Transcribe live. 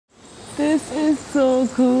This is so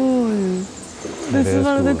cool. This is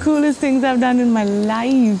one of the coolest things I've done in my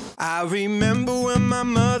life. I remember when my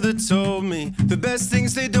mother told me the best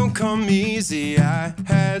things, they don't come easy. I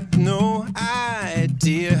had no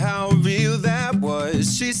idea how real that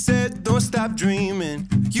was. She said, don't stop dreaming.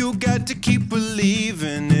 You got to keep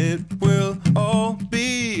believing. It will all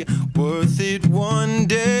be worth it one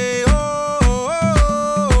day.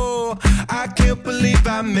 Oh, I can't believe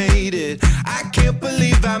I made it. I can't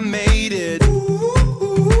believe I made it.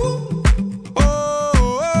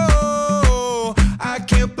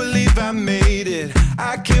 I made it.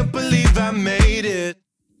 I can't believe I made it.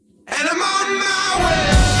 And I'm on my way.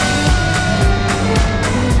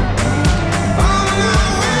 On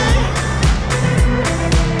my way.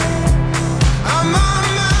 I'm on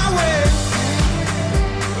my way.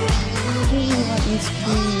 These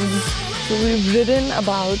trees. So we've ridden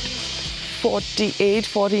about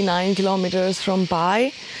 49 kilometers from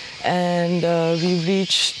Pai, and we've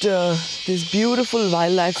reached this beautiful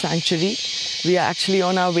wildlife sanctuary. We are actually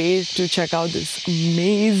on our way to check out this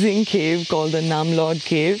amazing cave called the Nam Lod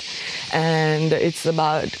Cave, and it's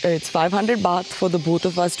 500 baht for the both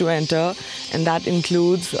of us to enter, and that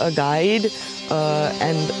includes a guide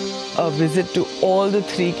and a visit to all the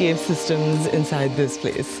 3 cave systems inside this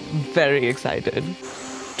place. Very excited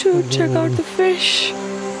to check out the fish.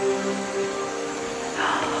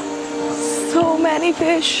 So many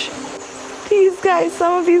fish. These guys,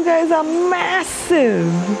 some of these guys are massive.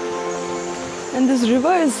 And this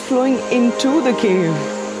river is flowing into the cave.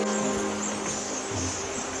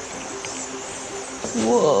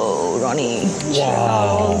 Whoa, Ronnie.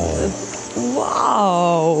 Wow.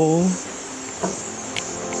 Wow.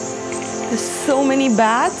 There's so many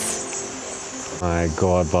bats. My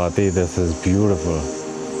God, Barty, this is beautiful.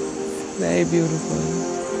 Very beautiful.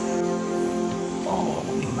 Oh,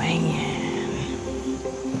 man.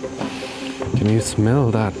 Can you smell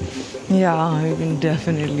that? Yeah, you can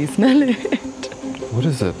definitely smell it. What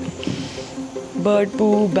is it? Bird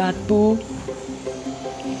poo, bat poo.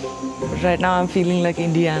 Right now I'm feeling like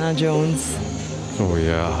Indiana Jones. Oh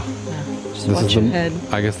yeah. Just watch your head.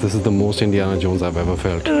 I guess this is the most Indiana Jones I've ever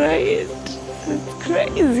felt. Right. It's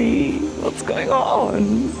crazy. What's going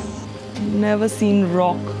on? Never seen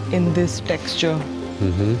rock in this texture.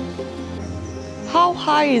 Mm-hmm. How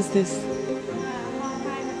high is this?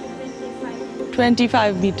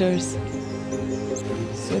 25 meters.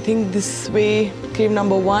 So I think this way, cave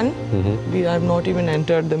number 1, we have not even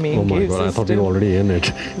entered the main cave system. Oh my God, I thought you were already in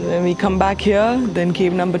it. Then we come back here, then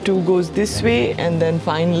cave number 2 goes this way, and then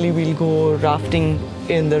finally we'll go rafting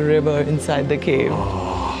in the river inside the cave.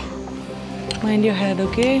 Oh. Mind your head,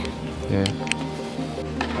 okay? Yeah.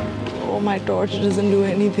 Oh, my torch doesn't do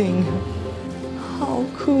anything. How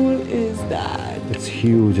cool is that? It's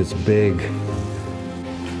huge, it's big.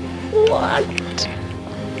 What?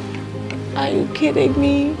 Are you kidding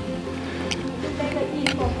me?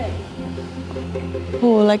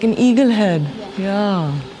 Oh, like an eagle head.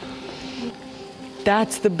 Yeah.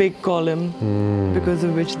 That's the big column because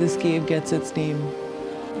of which this cave gets its name.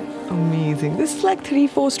 Amazing. This is like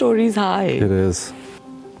 3-4 stories high. It is.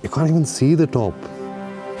 You can't even see the top.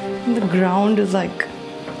 And the ground is like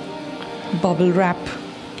bubble wrap.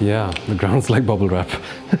 Yeah, the ground's like bubble wrap.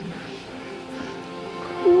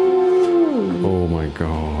 Oh my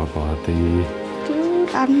God, Barty. Dude,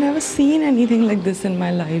 I've never seen anything like this in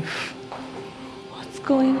my life. What's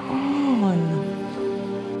going on?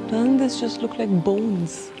 Doesn't this just look like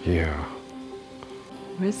bones? Yeah.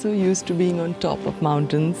 We're so used to being on top of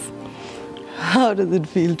mountains. How does it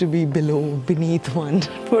feel to be beneath one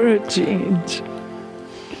for a change?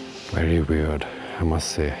 Very weird, I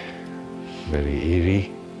must say. Very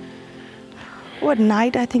eerie. Oh, at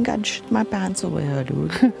night, I think I'd shit my pants over here,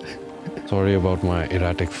 dude. Sorry about my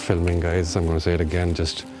erratic filming, guys. I'm going to say it again,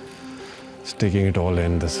 just taking it all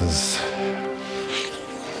in. This is...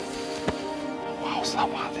 Wow,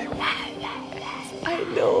 Samadhi. Wow, wow, wow. I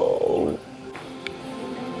know.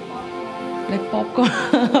 Like popcorn.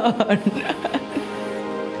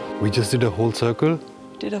 We just did a whole circle.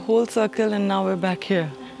 Did a whole circle and now we're back here.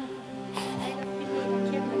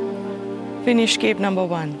 Finish cave number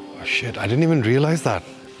 1. Oh, shit, I didn't even realize that.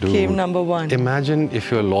 Dude, Cave number 1. Imagine if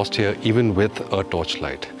you're lost here even with a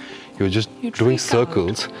torchlight. You're just doing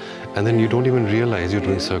circles and then you don't even realize you're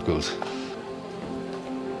doing circles.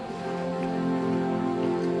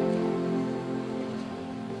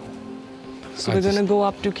 So we're going to go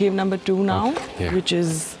up to cave number 2 now, which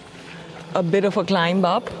is a bit of a climb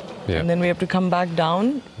up. Yeah. And then we have to come back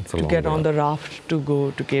down to get on the raft to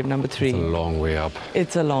go to cave number 3. It's a long way up.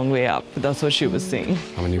 It's a long way up. That's what she was saying.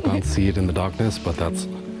 I mean, you can't see it in the darkness, but that's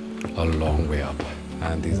a long way up.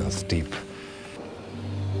 and these are steep.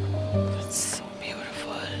 It's so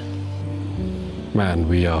beautiful. Man,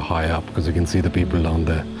 we are high up because you can see the people down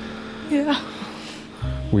there. Yeah.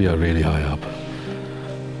 We are really high up.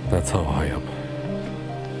 That's how high up.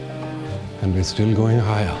 And we're still going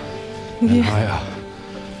higher and higher.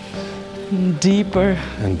 Deeper.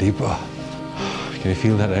 And deeper. Can you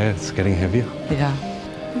feel that air? It's getting heavier. Yeah.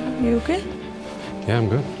 You okay? Yeah, I'm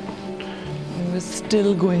good. We're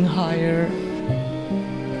still going higher.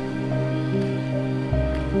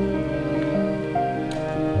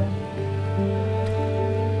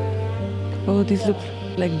 Oh, these look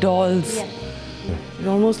like dolls. Yeah. It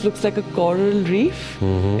almost looks like a coral reef.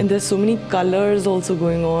 And there's so many colors also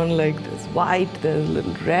going on. Like there's white, there's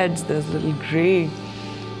little reds, there's little gray.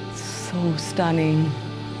 So stunning.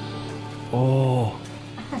 Oh.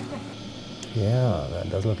 Yeah, that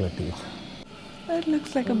does look like teeth. That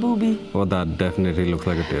looks like a booby. Oh, that definitely looks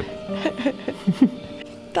like a tit.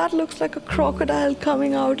 That looks like a crocodile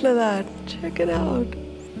coming out like that. Check it out.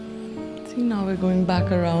 See, now we're going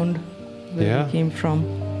back around where we came from.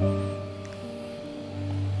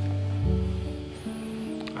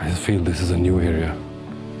 I just feel this is a new area.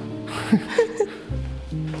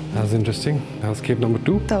 That's interesting. That was cave number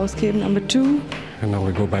 2. That was cave number 2. And now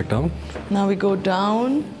we go back down. Now we go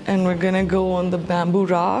down and we're gonna go on the bamboo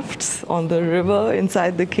rafts on the river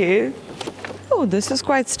inside the cave. Oh, this is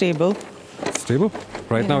quite stable. Stable?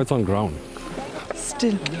 Right now it's on ground.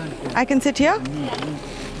 Still. I can sit here?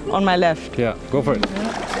 On my left. Yeah, go for it.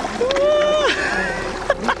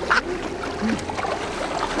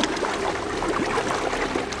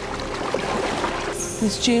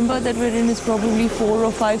 This chamber that we're in is probably 4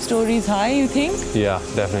 or 5 stories high, you think? Yeah,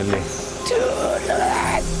 definitely.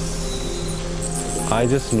 I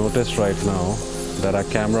just noticed right now that our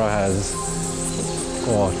camera has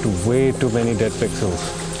way too many dead pixels.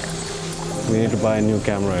 We need to buy a new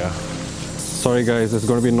camera, yeah. Sorry guys, it's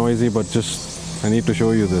going to be noisy, but I need to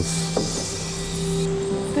show you this.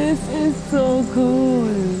 This is so cool.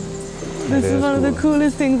 This is one of the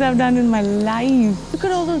coolest things I've done in my life. Look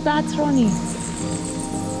at all those bats, Ronnie.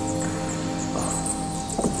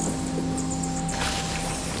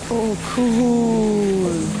 Oh,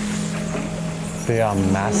 cool. They are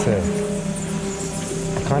massive.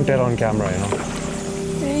 I can't tell on camera, you know.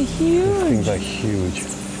 They're huge. These things are huge.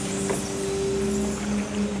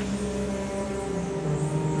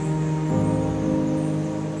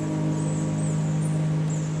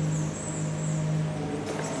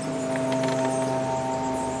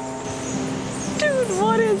 Dude,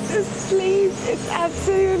 what is this place? It's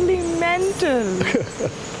absolutely mental.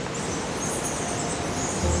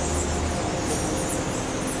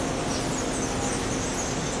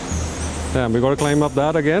 Damn, we got to climb up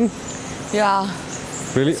that again? Yeah.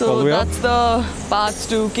 Really? All So the way up? that's the path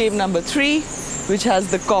to cave number 3, which has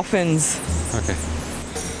the coffins. Okay.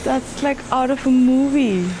 That's like out of a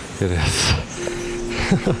movie. It is.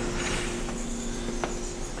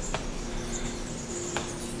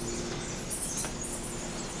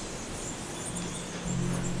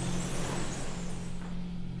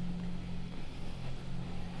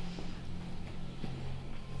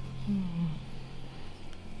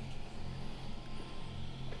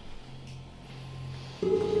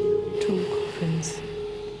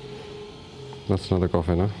 That's another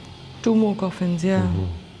coffin, huh? 2 more coffins, yeah.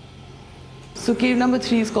 So cave number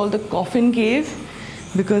 3 is called the Coffin Cave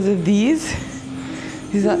because of these.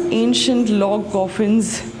 These are ancient log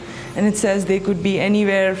coffins, and it says they could be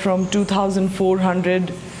anywhere from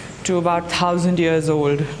 2,400 to about 1,000 years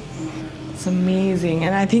old. It's amazing,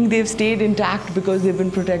 and I think they've stayed intact because they've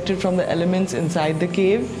been protected from the elements inside the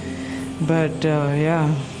cave. But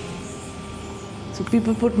yeah. So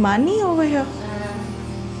people put money over here.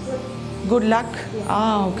 Good luck.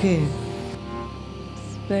 Ah, okay.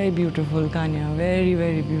 It's very beautiful, Kanya. Very,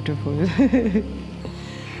 very beautiful.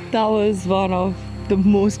 That was one of the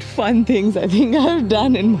most fun things I think I've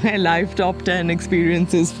done in my life. Top 10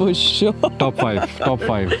 experiences for sure. Top 5. Top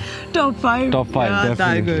 5. Top 5. Top 5, yeah,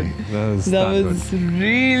 definitely. That was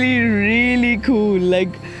really, really cool.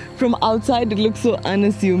 Like from outside, it looks so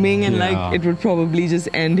unassuming and like it would probably just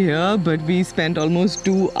end here. But we spent almost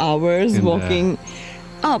 2 hours walking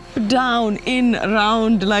up, down, in,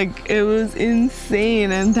 around, like it was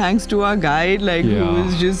insane. And thanks to our guide, like who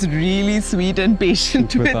was just really sweet and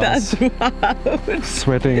patient with us throughout.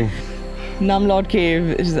 Sweating. Nam Lod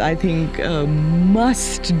Cave is, I think, a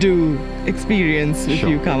must-do experience if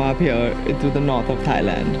you come up here to the north of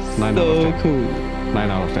Thailand. 9 out of 10. So cool.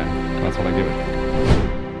 9 out of 10. That's what I give it.